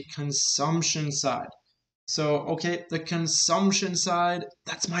the consumption side. So, okay, the consumption side,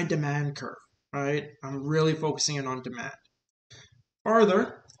 that's my demand curve, right? I'm really focusing in on demand.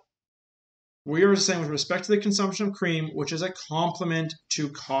 Further, we are saying with respect to the consumption of cream, which is a complement to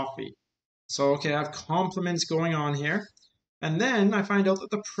coffee. So, okay, I have complements going on here. And then I find out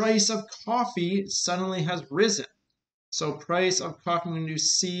that the price of coffee suddenly has risen. So price of coffee, I'm going to do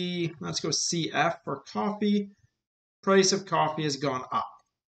C, let's go CF for coffee. Price of coffee has gone up.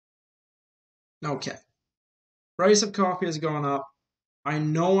 Okay. Price of coffee has gone up. I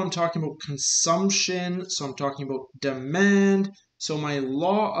know I'm talking about consumption, so I'm talking about demand. So my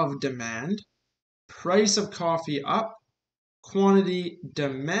law of demand, price of coffee up, quantity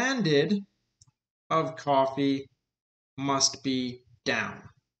demanded of coffee must be down,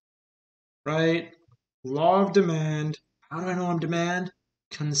 right? Law of demand. How do I know I'm demand?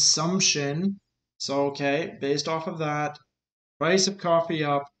 Consumption. So, okay, based off of that, price of coffee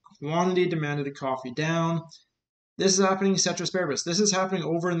up, quantity demanded of coffee down. This is happening ceteris paribus. This is happening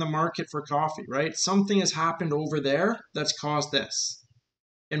over in the market for coffee, right? Something has happened over there that's caused this.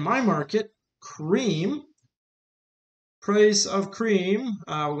 In my market, cream, price of cream,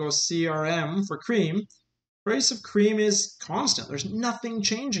 we'll go CRM for cream. Price of cream is constant. There's nothing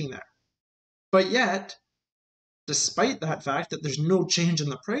changing there. But yet, despite that fact that there's no change in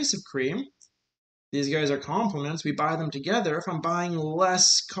the price of cream, these guys are complements. We buy them together. If I'm buying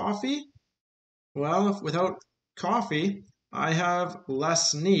less coffee, well, without coffee, I have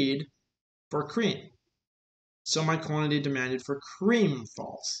less need for cream. So my quantity demanded for cream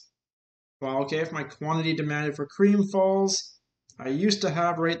falls. Well, okay, if my quantity demanded for cream falls, I used to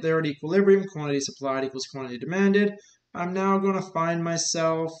have right there at equilibrium, quantity supplied equals quantity demanded. I'm now going to find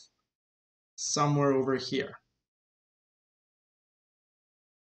myself somewhere over here.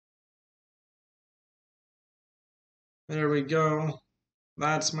 There we go.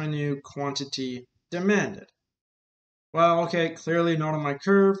 That's my new quantity demanded. Well, okay, clearly not on my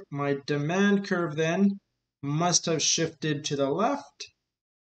curve. My demand curve then must have shifted to the left.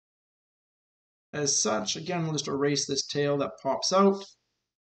 As such, again, we'll just erase this tail that pops out.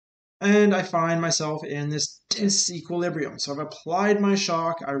 And I find myself in this disequilibrium. So I've applied my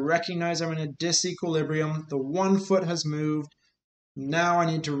shock. I recognize I'm in a disequilibrium. The 1 foot has moved. Now I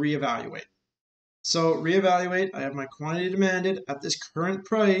need to reevaluate. So reevaluate, I have my quantity demanded at this current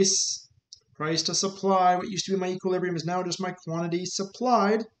price. Price to supply, what used to be my equilibrium is now just my quantity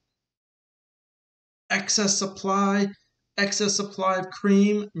supplied. Excess supply of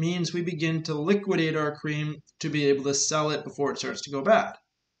cream means we begin to liquidate our cream to be able to sell it before it starts to go bad.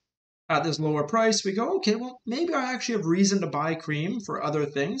 At this lower price, we go, okay, well, maybe I actually have reason to buy cream for other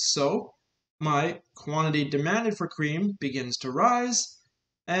things. So my quantity demanded for cream begins to rise,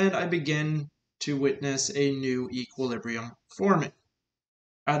 and I begin to witness a new equilibrium forming.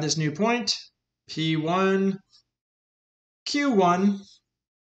 At this new point, P1, Q1,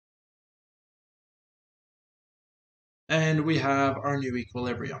 and we have our new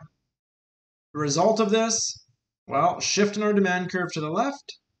equilibrium. The result of this, well, shift in our demand curve to the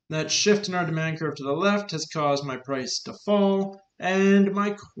left. That shift in our demand curve to the left has caused my price to fall and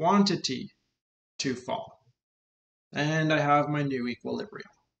my quantity to fall. And I have my new equilibrium.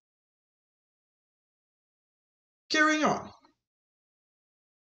 Carrying on.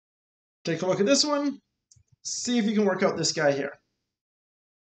 Take a look at this one. See if you can work out this guy here.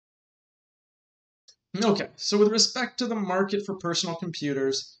 Okay, so with respect to the market for personal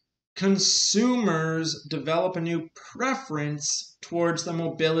computers, consumers develop a new preference towards the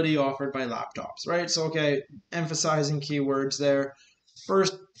mobility offered by laptops, right? So, okay, emphasizing keywords there.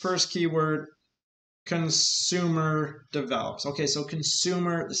 First keyword, consumer develops. Okay, so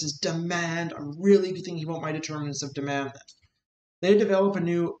consumer, this is demand. I'm really thinking about my determinants of demand. They develop a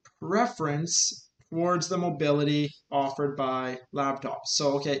new preference towards the mobility offered by laptops.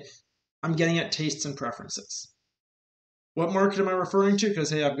 So, okay, I'm getting at tastes and preferences. What market am I referring to? Because,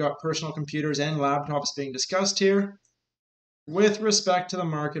 hey, I've got personal computers and laptops being discussed here. With respect to the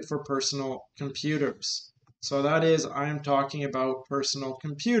market for personal computers. So that is, I am talking about personal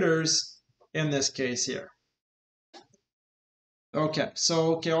computers in this case here. Okay,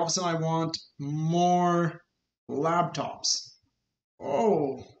 so, all of a sudden I want more laptops.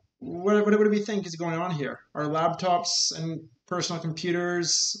 Oh, what do we think is going on here? Are laptops and personal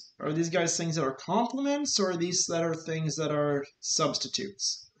computers, are these guys things that are complements, or are these that are things that are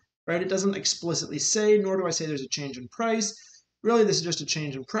substitutes? Right? It doesn't explicitly say, nor do I say there's a change in price. Really, this is just a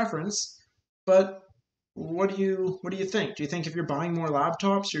change in preference. But what do you think? Do you think if you're buying more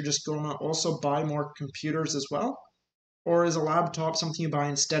laptops, you're just going to also buy more computers as well? Or is a laptop something you buy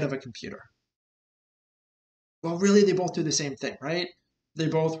instead of a computer? Well, really, they both do the same thing, right? They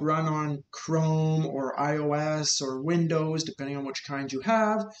both run on Chrome or iOS or Windows, depending on which kind you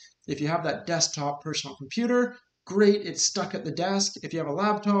have. If you have that desktop personal computer, great, it's stuck at the desk. If you have a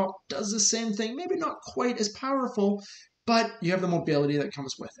laptop, does the same thing, maybe not quite as powerful, but you have the mobility that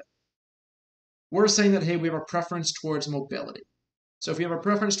comes with it. We're saying that, hey, we have a preference towards mobility. So if you have a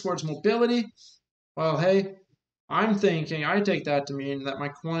preference towards mobility, well, hey, I take that to mean that my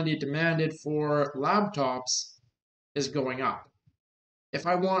quantity demanded for laptops is going up. If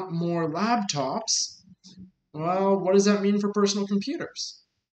I want more laptops, well, what does that mean for personal computers?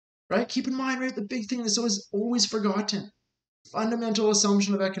 Right? Keep in mind, right, the big thing that's always forgotten. Fundamental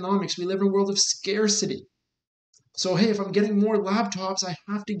assumption of economics. We live in a world of scarcity. So, hey, if I'm getting more laptops, I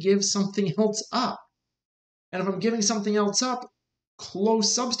have to give something else up. And if I'm giving something else up,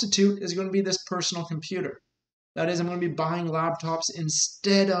 close substitute is going to be this personal computer. That is, I'm going to be buying laptops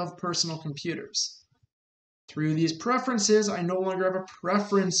instead of personal computers. Through these preferences, I no longer have a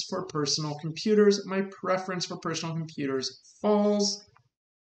preference for personal computers. My preference for personal computers falls.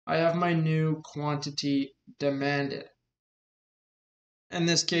 I have my new quantity demanded. In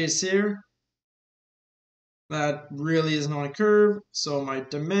this case here, that really isn't on a curve, so my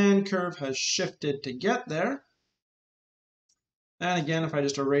demand curve has shifted to get there. And again, if I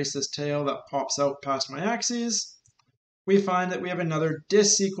just erase this tail that pops out past my axes, we find that we have another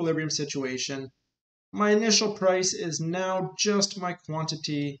disequilibrium situation. My initial price is now just my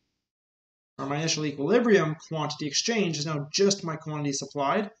quantity, or my initial equilibrium quantity exchange is now just my quantity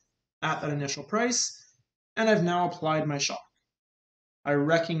supplied at that initial price, and I've now applied my shock. I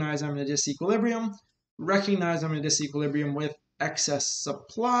recognize I'm in a disequilibrium, with excess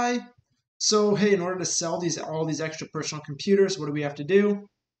supply. So, hey, in order to sell all these extra personal computers, what do we have to do?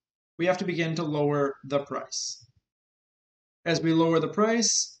 We have to begin to lower the price. As we lower the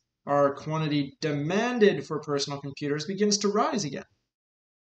price, our quantity demanded for personal computers begins to rise again.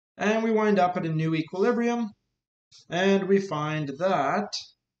 And we wind up at a new equilibrium, and we find that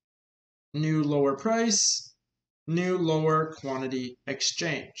new lower price, new lower quantity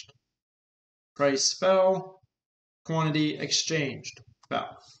exchanged. Price fell, quantity exchanged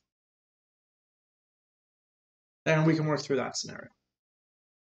fell. And we can work through that scenario.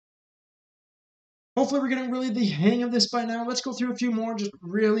 Hopefully we're getting really the hang of this by now. Let's go through a few more, just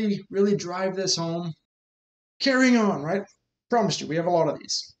really drive this home. Carrying on, right? Promised you, we have a lot of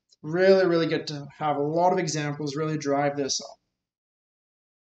these. Really get to have a lot of examples, really drive this home.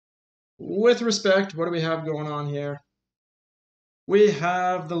 With respect, what do we have going on here? We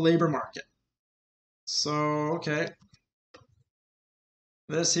have the labor market. So, okay.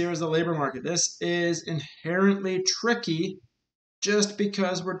 This here is the labor market. This is inherently tricky just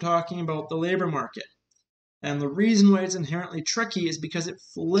because we're talking about the labor market. And the reason why it's inherently tricky is because it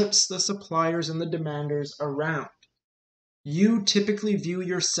flips the suppliers and the demanders around. You typically view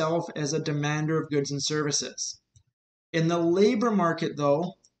yourself as a demander of goods and services. In the labor market,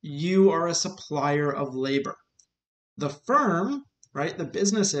 though, you are a supplier of labor. The firm, right, the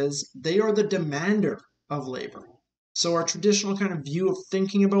businesses, they are the demander of labor. So our traditional kind of view of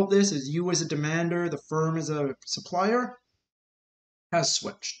thinking about this is you as a demander, the firm as a supplier, has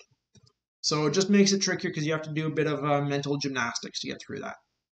switched. So it just makes it trickier because you have to do a bit of mental gymnastics to get through that.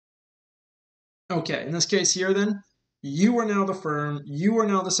 Okay, in this case here then, you are now the firm, you are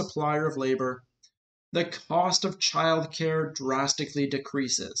now the supplier of labor. The cost of childcare drastically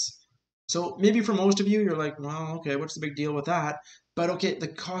decreases. So maybe for most of you, you're like, well, okay, what's the big deal with that? But okay, the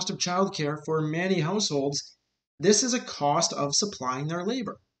cost of childcare for many households, this is a cost of supplying their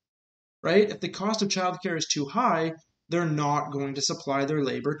labor, right? If the cost of childcare is too high, they're not going to supply their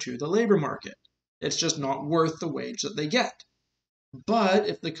labor to the labor market. It's just not worth the wage that they get. But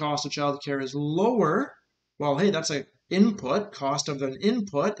if the cost of childcare is lower, well, hey, that's a input, cost of an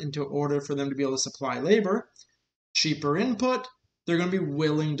input, into order for them to be able to supply labor. Cheaper input, they're going to be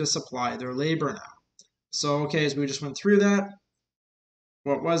willing to supply their labor now. So, okay, as we just went through that,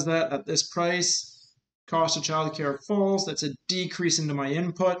 what was that? At this price, cost of childcare falls. That's a decrease into my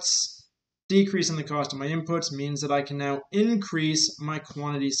inputs. Decrease in the cost of my inputs means that I can now increase my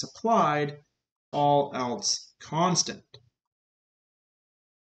quantity supplied, all else constant.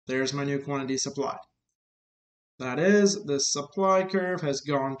 There's my new quantity supplied. That is, the supply curve has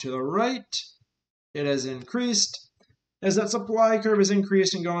gone to the right. It has increased. As that supply curve has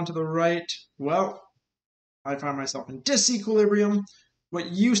increased and gone to the right, well, I find myself in disequilibrium.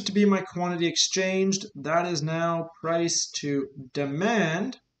 What used to be my quantity exchanged, that is now price to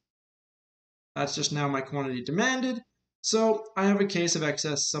demand. That's just now my quantity demanded. So I have a case of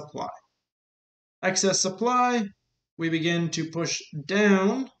excess supply. Excess supply, we begin to push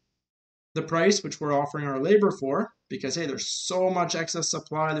down the price which we're offering our labor for, because hey, there's so much excess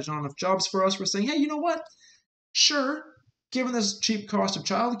supply, there's not enough jobs for us. We're saying, hey, you know what? Sure, given this cheap cost of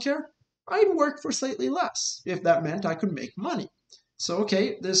childcare, I'd work for slightly less if that meant I could make money. So,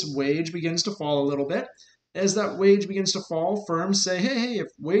 okay, this wage begins to fall a little bit. As that wage begins to fall, firms say, hey, if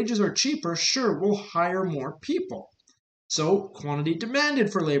wages are cheaper, sure, we'll hire more people. So, quantity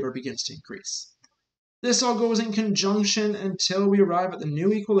demanded for labor begins to increase. This all goes in conjunction until we arrive at the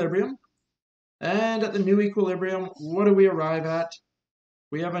new equilibrium. And at the new equilibrium, what do we arrive at?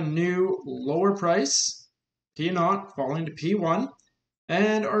 We have a new lower price, P0 falling to P1,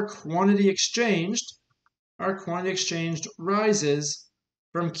 and our quantity exchanged rises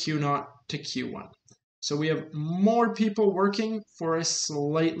from Q0 to Q1. So we have more people working for a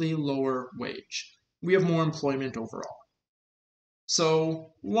slightly lower wage. We have more employment overall.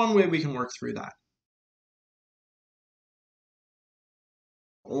 So one way we can work through that.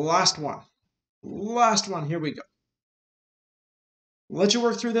 Last one, here we go. Let you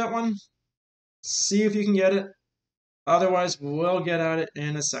work through that one. See if you can get it. Otherwise, we'll get at it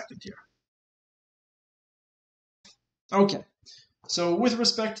in a second here. Okay, so with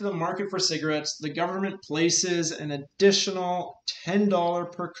respect to the market for cigarettes, the government places an additional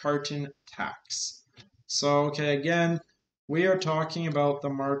 $10 per carton tax. So, okay, again, we are talking about the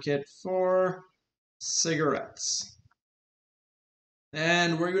market for cigarettes.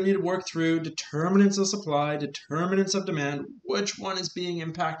 And we're going to need to work through determinants of supply, determinants of demand. Which one is being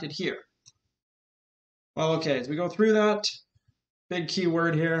impacted here? Well, okay, as we go through that, big key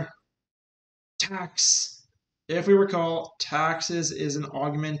word here, tax. If we recall, taxes is an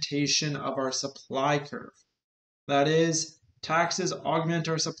augmentation of our supply curve. That is, taxes augment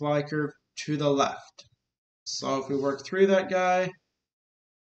our supply curve to the left. So if we work through that guy,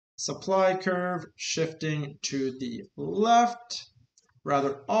 supply curve shifting to the left,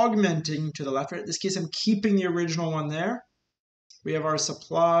 rather augmenting to the left. In this case, I'm keeping the original one there. We have our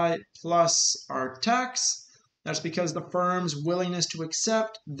supply plus our tax. That's because the firm's willingness to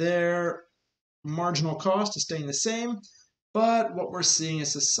accept their marginal cost is staying the same. But what we're seeing in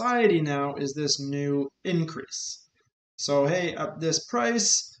society now is this new increase. So, hey, at this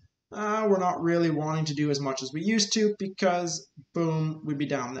price, we're not really wanting to do as much as we used to because, boom, we'd be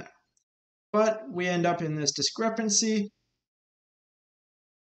down there. But we end up in this discrepancy.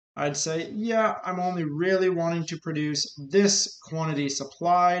 I'd say, yeah, I'm only really wanting to produce this quantity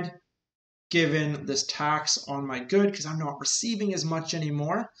supplied given this tax on my good because I'm not receiving as much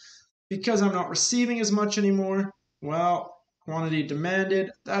anymore. Because I'm not receiving as much anymore, well, quantity demanded,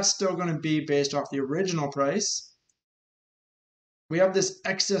 that's still going to be based off the original price. We have this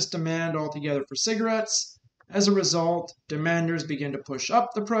excess demand altogether for cigarettes. As a result, demanders begin to push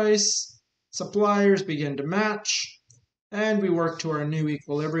up the price, suppliers begin to match, and we work to our new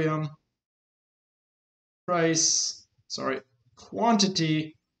equilibrium.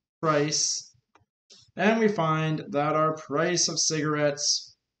 Quantity, price, and we find that our price of cigarettes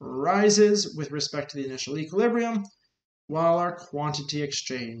rises with respect to the initial equilibrium, while our quantity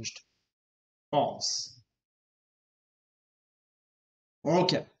exchanged falls.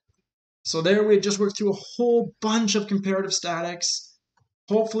 Okay, so there we just worked through a whole bunch of comparative statics.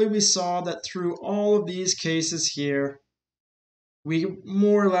 Hopefully we saw that through all of these cases here, we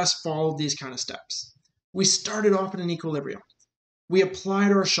more or less followed these kind of steps. We started off at an equilibrium. We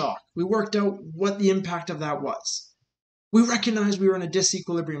applied our shock. We worked out what the impact of that was. We recognized we were in a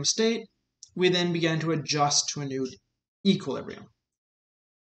disequilibrium state. We then began to adjust to a new equilibrium.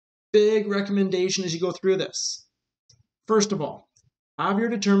 Big recommendation as you go through this. First of all, have your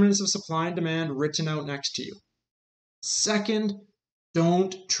determinants of supply and demand written out next to you. Second,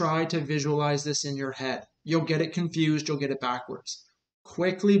 don't try to visualize this in your head. You'll get it confused, you'll get it backwards.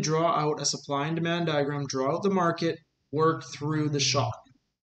 Quickly draw out a supply and demand diagram, draw out the market, work through the shock.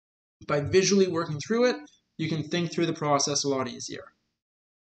 By visually working through it, you can think through the process a lot easier.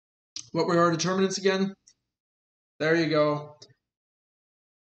 What were our determinants again? There you go.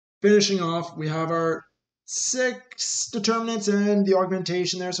 Finishing off, we have our 6 determinants and the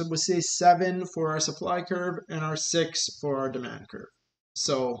augmentation there. So we'll say 7 for our supply curve and our 6 for our demand curve.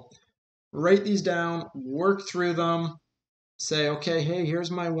 So write these down, work through them, say, okay, hey,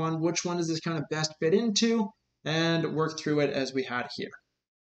 here's my one. Which one does this kind of best fit into? And work through it as we had here.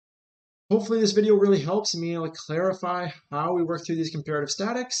 Hopefully this video really helps me clarify how we work through these comparative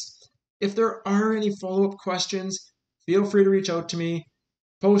statics. If there are any follow-up questions, feel free to reach out to me.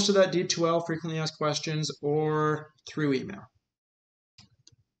 Post to that D2L frequently asked questions or through email.